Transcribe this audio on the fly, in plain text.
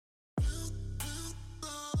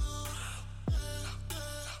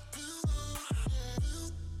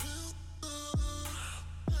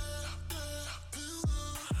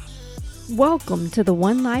Welcome to the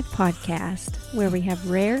One Life Podcast, where we have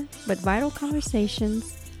rare but vital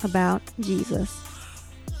conversations about Jesus.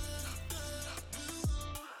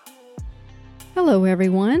 Hello,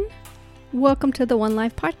 everyone. Welcome to the One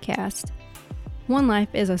Life Podcast. One Life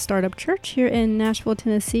is a startup church here in Nashville,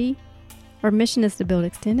 Tennessee. Our mission is to build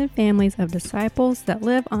extended families of disciples that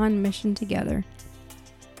live on mission together.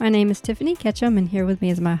 My name is Tiffany Ketchum, and here with me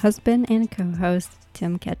is my husband and co-host,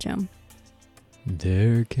 Tim Ketchum.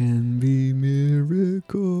 There can be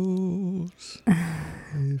miracles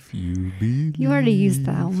if you believe. You already used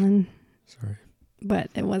that one. Sorry. But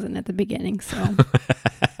it wasn't at the beginning, so.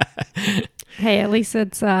 Hey, at least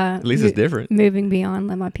it's it's different. Moving beyond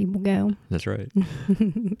Let My People Go. That's right.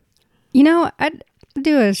 You know, I'd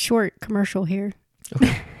do a short commercial here.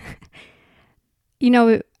 Okay.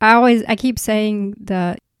 I keep saying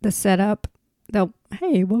the setup,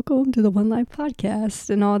 hey, welcome to the One Life Podcast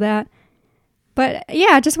and all that. But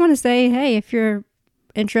yeah, I just want to say, hey, if you're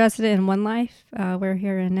interested in One Life, we're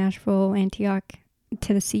here in Nashville, Antioch,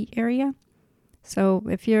 Tennessee area. So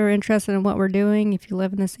if you're interested in what we're doing, if you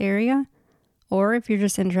live in this area, or if you're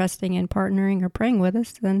just interested in partnering or praying with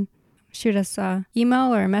us, then shoot us an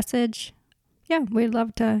email or a message. Yeah, we'd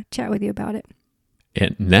love to chat with you about it.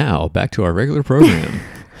 And now, back to our regular program.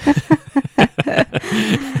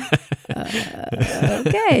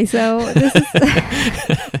 Okay, so this is...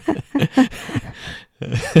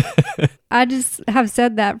 I just have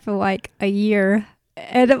said that for like a year,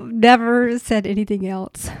 and I've never said anything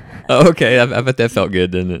else. Oh, okay, I bet that felt good,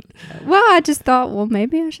 didn't it? Well, I just thought,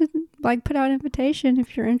 maybe I should put out an invitation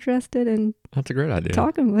if you're interested in That's a great idea.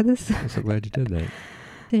 talking with us. I'm so glad you did that.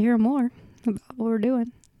 To hear more about what we're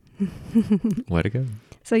doing. Way to go.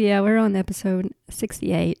 So yeah, we're on episode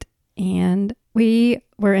 68, and we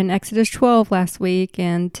were in Exodus 12 last week,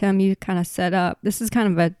 and Tim, you kind of set up, this is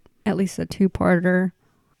kind of at least a two-parter.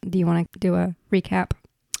 Do you want to do a recap?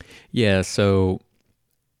 Yeah, so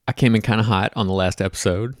I came in kind of hot on the last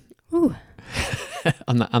episode. Ooh.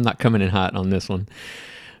 I'm not coming in hot on this one,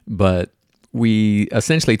 but we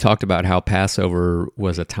essentially talked about how Passover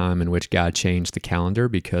was a time in which God changed the calendar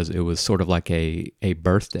because it was sort of like a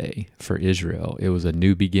birthday for Israel. It was a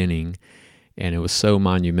new beginning, and it was so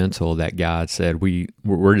monumental that God said,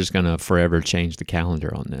 we're just going to forever change the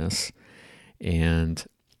calendar on this. And,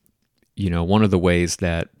 one of the ways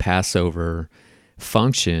that Passover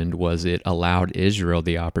functioned was it allowed Israel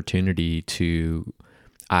the opportunity to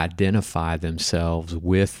identify themselves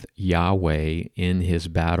with Yahweh in his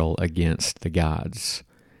battle against the gods,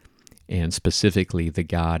 and specifically the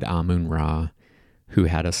god Amun-Ra, who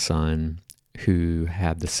had a son who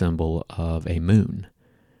had the symbol of a moon.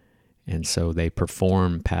 And so they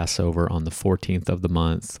perform Passover on the 14th of the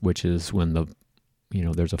month, which is when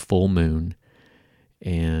there's a full moon,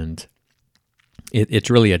 and it's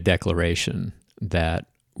really a declaration that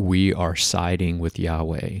we are siding with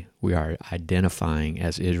Yahweh. We are identifying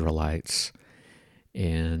as Israelites,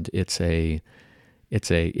 and it's a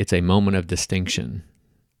moment of distinction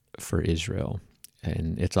for Israel,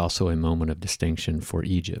 and it's also a moment of distinction for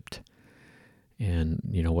Egypt. And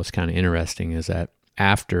what's kind of interesting is that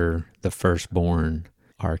after the firstborn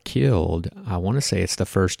are killed, I want to say it's the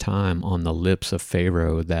first time on the lips of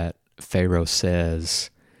Pharaoh that Pharaoh says,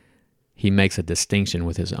 he makes a distinction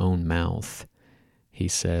with his own mouth. He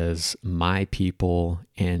says, my people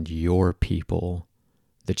and your people,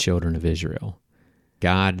 the children of Israel.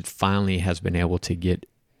 God finally has been able to get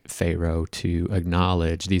Pharaoh to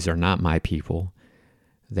acknowledge these are not my people.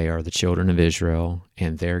 They are the children of Israel,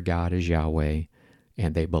 and their God is Yahweh,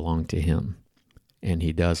 and they belong to him. And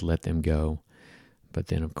he does let them go. But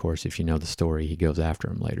then, of course, if you know the story, he goes after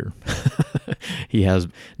them later. He has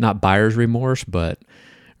not buyer's remorse, but...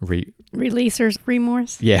 Releaser's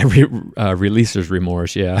remorse? Yeah, releaser's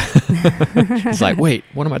remorse, yeah. It's like, wait,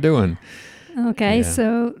 what am I doing? Okay, Yeah.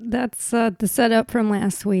 So that's the setup from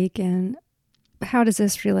last week, and how does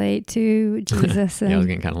this relate to Jesus? Yeah, I was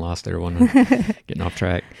getting kind of lost there, wasn't I? Getting off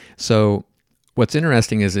track. So what's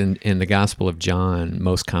interesting is in the Gospel of John,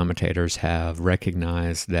 most commentators have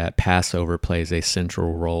recognized that Passover plays a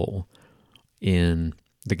central role in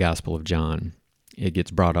the Gospel of John. It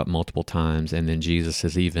gets brought up multiple times, and then Jesus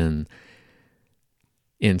is even,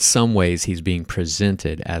 in some ways, he's being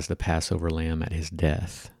presented as the Passover lamb at his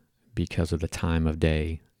death because of the time of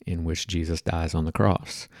day in which Jesus dies on the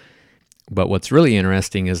cross. But what's really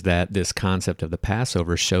interesting is that this concept of the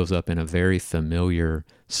Passover shows up in a very familiar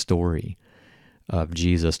story of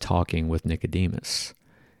Jesus talking with Nicodemus.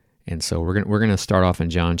 And so we're going to start off in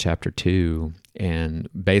John chapter 2, and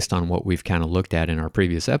based on what we've kind of looked at in our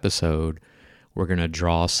previous episode, we're going to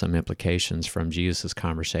draw some implications from Jesus'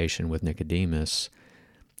 conversation with Nicodemus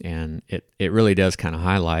And it really does kind of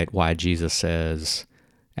highlight why Jesus says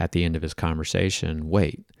at the end of his conversation,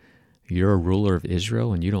 wait, you're a ruler of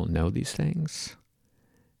Israel and you don't know these things?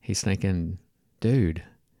 He's thinking, dude,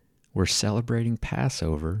 we're celebrating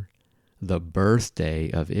Passover, the birthday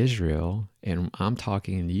of Israel, and I'm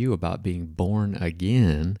talking to you about being born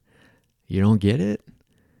again. You don't get it?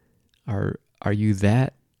 Are you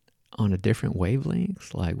that on a different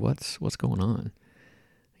wavelength? Like, what's going on?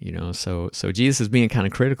 So Jesus is being kind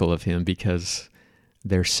of critical of him because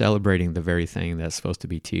they're celebrating the very thing that's supposed to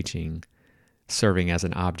be teaching, serving as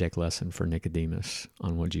an object lesson for Nicodemus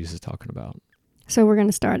on what Jesus is talking about. So we're going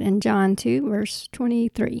to start in John 2, verse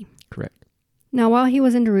 23. Correct. Now, while he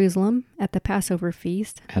was in Jerusalem at the Passover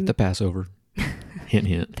feast. At the Passover. Hint,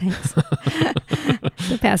 hint. Thanks.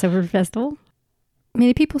 The Passover festival.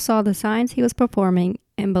 Many people saw the signs he was performing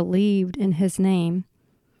and believed in his name.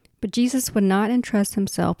 But Jesus would not entrust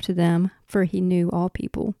himself to them, for he knew all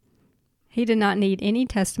people. He did not need any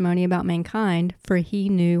testimony about mankind, for he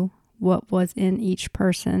knew what was in each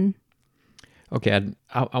person. Okay,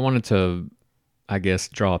 I wanted to, I guess,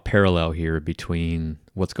 draw a parallel here between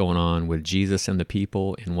what's going on with Jesus and the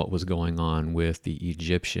people and what was going on with the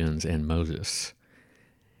Egyptians and Moses.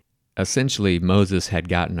 Essentially, Moses had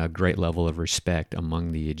gotten a great level of respect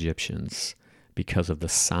among the Egyptians because of the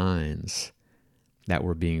signs that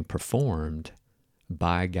were being performed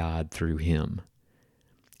by God through him.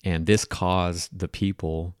 And this caused the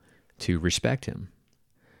people to respect him.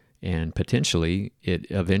 And potentially, it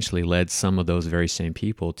eventually led some of those very same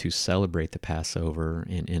people to celebrate the Passover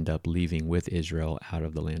and end up leaving with Israel out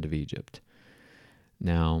of the land of Egypt.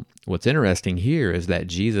 Now, what's interesting here is that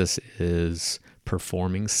Jesus is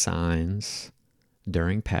performing signs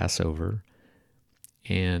during Passover,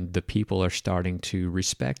 and the people are starting to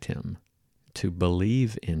respect him, to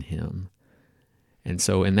believe in him. And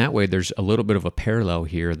so in that way, there's a little bit of a parallel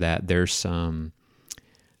here that there's some,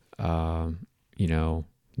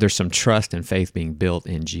 there's some trust and faith being built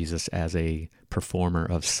in Jesus as a performer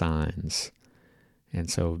of signs. And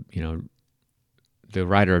so, the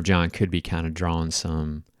writer of John could be kind of drawing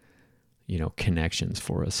some, connections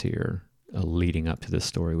for us here, leading up to this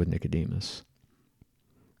story with Nicodemus.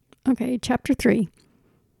 Okay, chapter 3.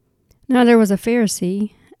 Now there was a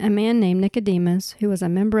Pharisee, a man named Nicodemus, who was a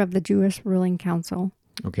member of the Jewish ruling council.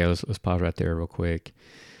 Okay, let's pause right there real quick.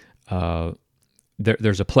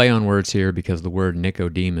 There's a play on words here because the word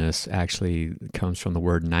Nicodemus actually comes from the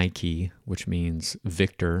word Nike, which means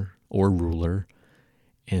victor or ruler,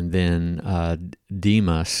 and then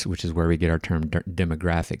Demas, which is where we get our term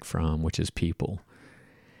demographic from, which is people.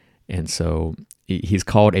 And so he's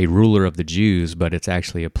called a ruler of the Jews, but it's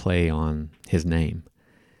actually a play on his name,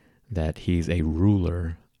 that he's a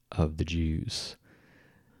ruler of the Jews.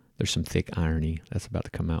 There's some thick irony that's about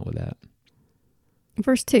to come out with that.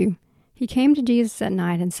 Verse 2. He came to Jesus at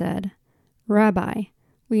night and said, Rabbi,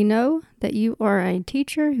 we know that you are a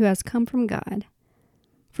teacher who has come from God.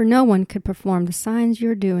 For no one could perform the signs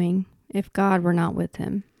you're doing if God were not with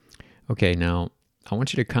him. Okay, now I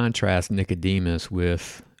want you to contrast Nicodemus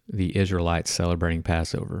with the Israelites celebrating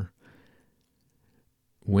Passover.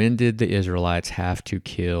 When did the Israelites have to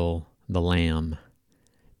kill the lamb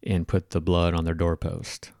and put the blood on their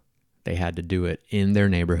doorpost? They had to do it in their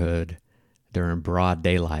neighborhood during broad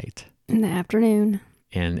daylight. In the afternoon.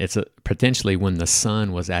 And it's potentially when the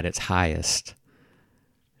sun was at its highest,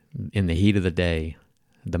 in the heat of the day,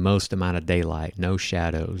 the most amount of daylight, no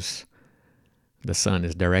shadows. The sun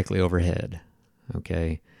is directly overhead.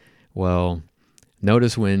 Okay? Well,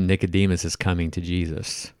 notice when Nicodemus is coming to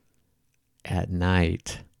Jesus at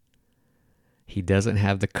night, he doesn't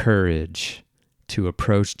have the courage to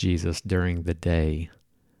approach Jesus during the day.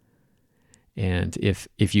 And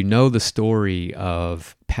if you know the story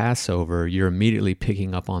of Passover, you're immediately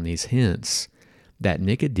picking up on these hints that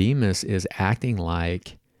Nicodemus is acting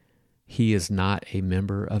like he is not a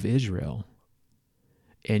member of Israel.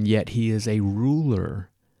 And yet he is a ruler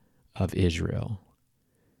of Israel.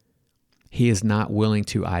 He is not willing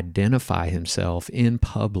to identify himself in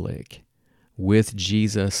public with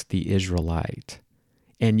Jesus the Israelite.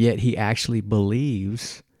 And yet he actually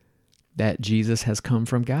believes that Jesus has come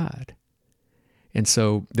from God. And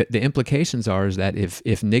so the implications are is that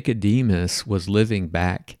if Nicodemus was living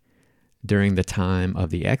back during the time of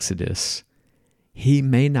the Exodus, he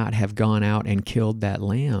may not have gone out and killed that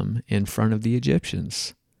lamb in front of the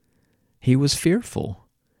Egyptians. He was fearful.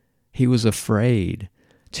 He was afraid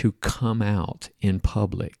to come out in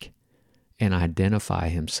public and identify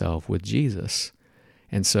himself with Jesus.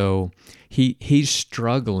 And so he's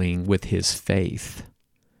struggling with his faith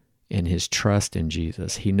and his trust in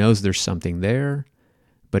Jesus. He knows there's something there,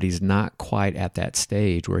 but he's not quite at that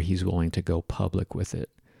stage where he's willing to go public with it.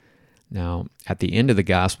 Now, at the end of the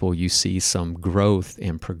gospel, you see some growth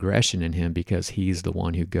and progression in him because he's the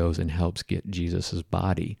one who goes and helps get Jesus'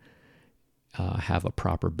 body have a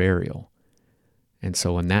proper burial. And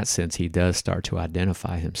so in that sense, he does start to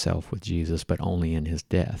identify himself with Jesus, but only in his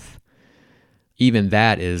death. Even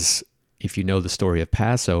that is, if you know the story of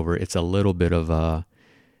Passover, it's a little bit of a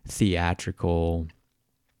theatrical,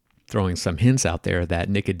 throwing some hints out there that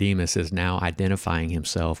Nicodemus is now identifying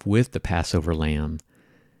himself with the Passover lamb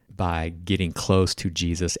by getting close to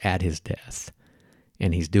Jesus at his death.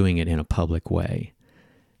 And he's doing it in a public way.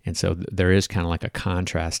 And so there is kind of like a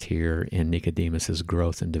contrast here in Nicodemus's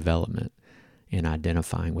growth and development in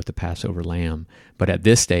identifying with the Passover lamb. But at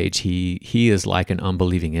this stage, he is like an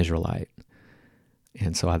unbelieving Israelite.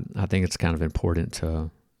 And so I think it's kind of important to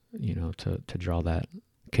draw that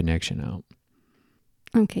connection out.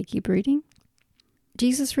 Okay, keep reading.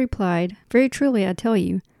 Jesus replied, "Very truly I tell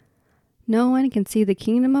you, no one can see the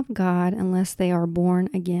kingdom of God unless they are born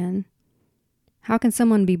again." "How can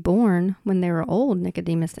someone be born when they are old?"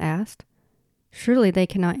 Nicodemus asked. "Surely they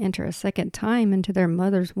cannot enter a second time into their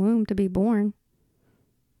mother's womb to be born."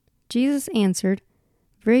 Jesus answered,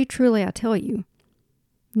 "Very truly I tell you,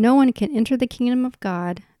 no one can enter the kingdom of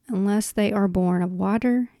God unless they are born of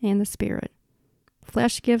water and the Spirit.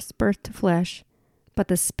 Flesh gives birth to flesh, but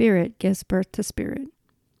the Spirit gives birth to spirit.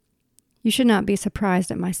 You should not be surprised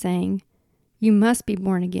at my saying, 'You must be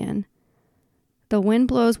born again.' The wind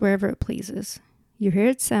blows wherever it pleases. You hear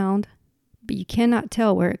its sound, but you cannot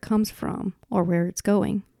tell where it comes from or where it's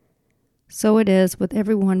going. So it is with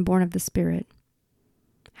everyone born of the Spirit."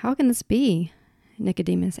 "How can this be?"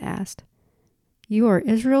 Nicodemus asked. "You are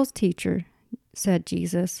Israel's teacher," said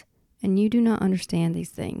Jesus, "and you do not understand these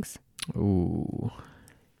things." Ooh,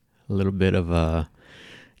 a little bit of a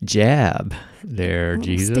jab there,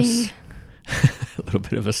 Jesus. Sting. A little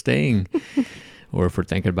bit of a sting. Or if we're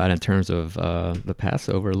thinking about it in terms of the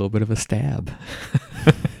Passover, a little bit of a stab.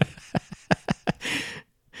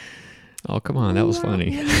 Oh, come on, that was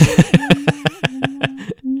funny.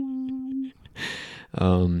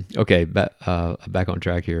 Okay, back on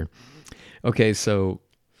track here. Okay, so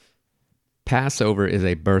Passover is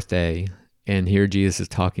a birthday, and here Jesus is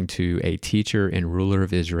talking to a teacher and ruler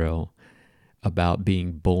of Israel about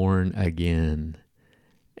being born again.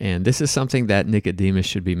 And this is something that Nicodemus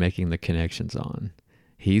should be making the connections on.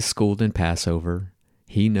 He's schooled in Passover.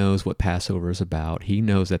 He knows what Passover is about. He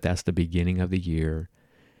knows that that's the beginning of the year.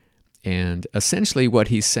 And essentially what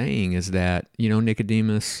he's saying is that,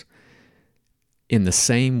 Nicodemus, in the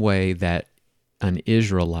same way that an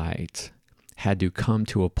Israelite had to come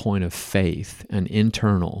to a point of faith, an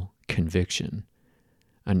internal conviction,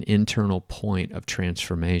 an internal point of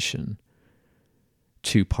transformation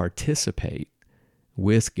to participate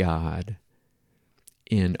with God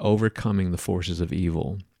in overcoming the forces of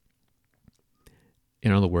evil.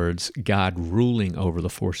 In other words, God ruling over the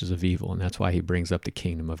forces of evil. And that's why he brings up the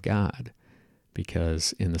kingdom of God.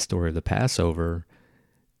 Because in the story of the Passover,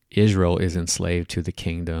 Israel is enslaved to the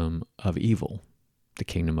kingdom of evil, the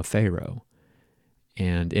kingdom of Pharaoh.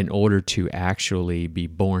 And in order to actually be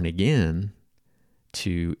born again,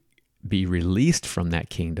 to be released from that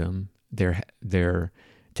kingdom,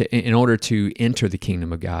 in order to enter the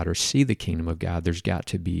kingdom of God or see the kingdom of God, there's got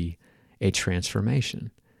to be a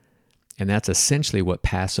transformation. And that's essentially what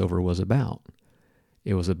Passover was about.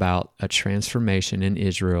 It was about a transformation in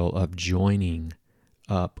Israel of joining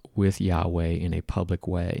up with Yahweh in a public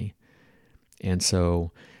way. And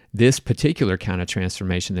so this particular kind of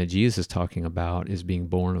transformation that Jesus is talking about is being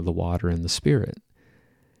born of the water and the Spirit.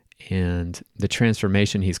 And the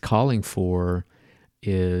transformation he's calling for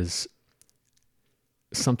is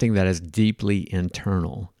something that is deeply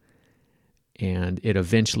internal. And it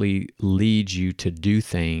eventually leads you to do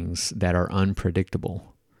things that are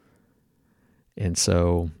unpredictable. And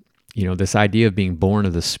so, this idea of being born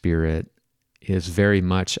of the Spirit is very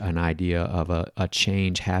much an idea of a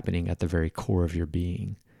change happening at the very core of your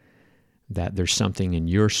being. That there's something in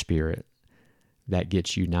your spirit that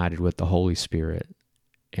gets united with the Holy Spirit.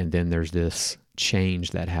 And then there's this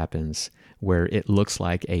change that happens where it looks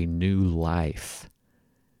like a new life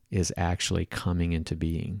is actually coming into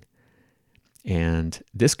being. And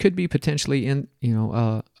this could be potentially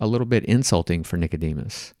a little bit insulting for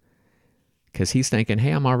Nicodemus, because he's thinking,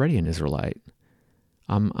 "Hey, I'm already an Israelite.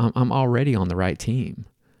 I'm already on the right team."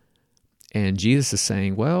 And Jesus is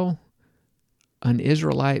saying, "Well, an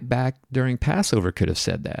Israelite back during Passover could have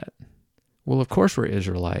said that. Well, of course we're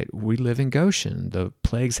Israelite. We live in Goshen. The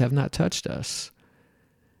plagues have not touched us."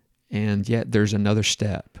 And yet there's another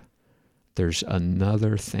step. There's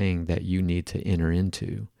another thing that you need to enter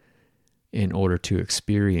into in order to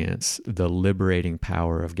experience the liberating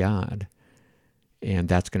power of God. And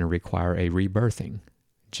that's going to require a rebirthing,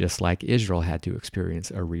 just like Israel had to experience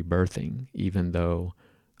a rebirthing, even though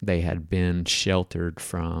they had been sheltered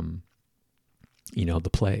from, the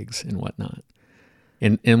plagues and whatnot.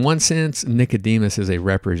 In one sense, Nicodemus is a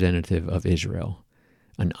representative of Israel,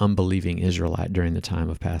 an unbelieving Israelite during the time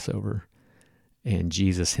of Passover. And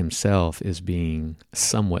Jesus himself is being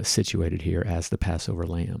somewhat situated here as the Passover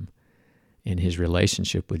lamb. And his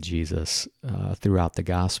relationship with Jesus throughout the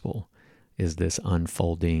gospel is this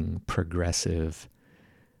unfolding, progressive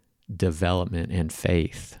development and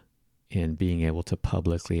faith in being able to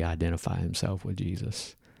publicly identify himself with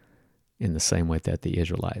Jesus in the same way that the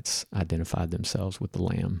Israelites identified themselves with the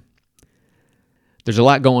Lamb. There's a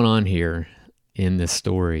lot going on here in this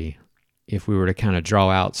story. If we were to kind of draw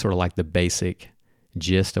out sort of like the basic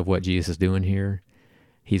gist of what Jesus is doing here,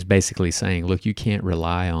 he's basically saying, look, you can't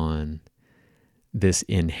rely on this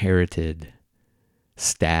inherited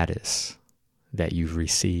status that you've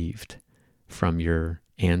received from your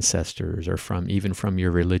ancestors or even from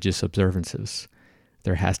your religious observances.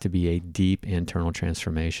 There has to be a deep internal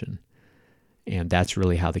transformation. And that's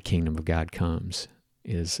really how the kingdom of God comes,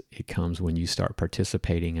 is it comes when you start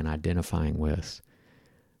participating and identifying with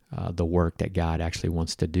the work that God actually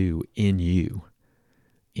wants to do in you,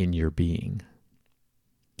 in your being.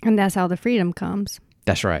 And that's how the freedom comes.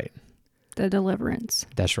 That's right. The deliverance.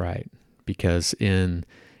 That's right. Because in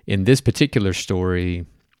this particular story,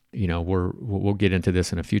 we'll get into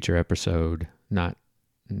this in a future episode, not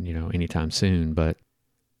anytime soon, but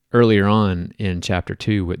earlier on in chapter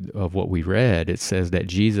 2 of what we read, it says that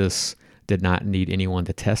Jesus did not need anyone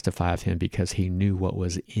to testify of him because he knew what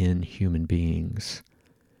was in human beings.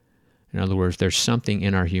 In other words, there's something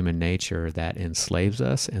in our human nature that enslaves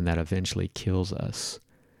us and that eventually kills us.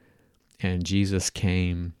 And Jesus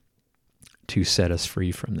came to set us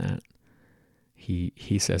free from that.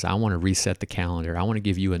 He says, I want to reset the calendar. I want to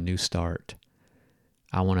give you a new start.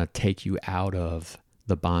 I want to take you out of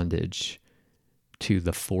the bondage to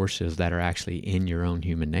the forces that are actually in your own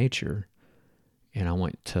human nature. And I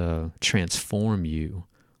want to transform you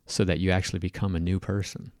so that you actually become a new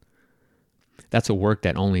person. That's a work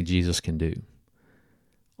that only Jesus can do.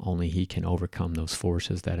 Only he can overcome those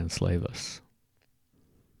forces that enslave us.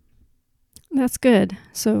 That's good.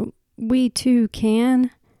 So we too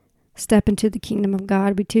can step into the kingdom of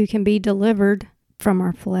God. We too can be delivered from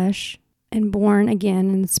our flesh and born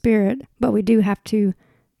again in the Spirit. But we do have to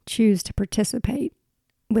choose to participate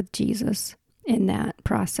with Jesus in that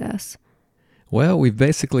process. Well, we've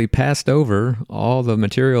basically passed over all the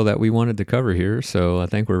material that we wanted to cover here, so I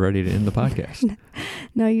think we're ready to end the podcast.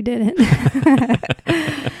 No, you didn't.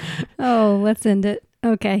 Oh, let's end it.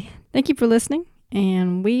 Okay. Thank you for listening,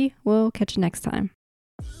 and we will catch you next time.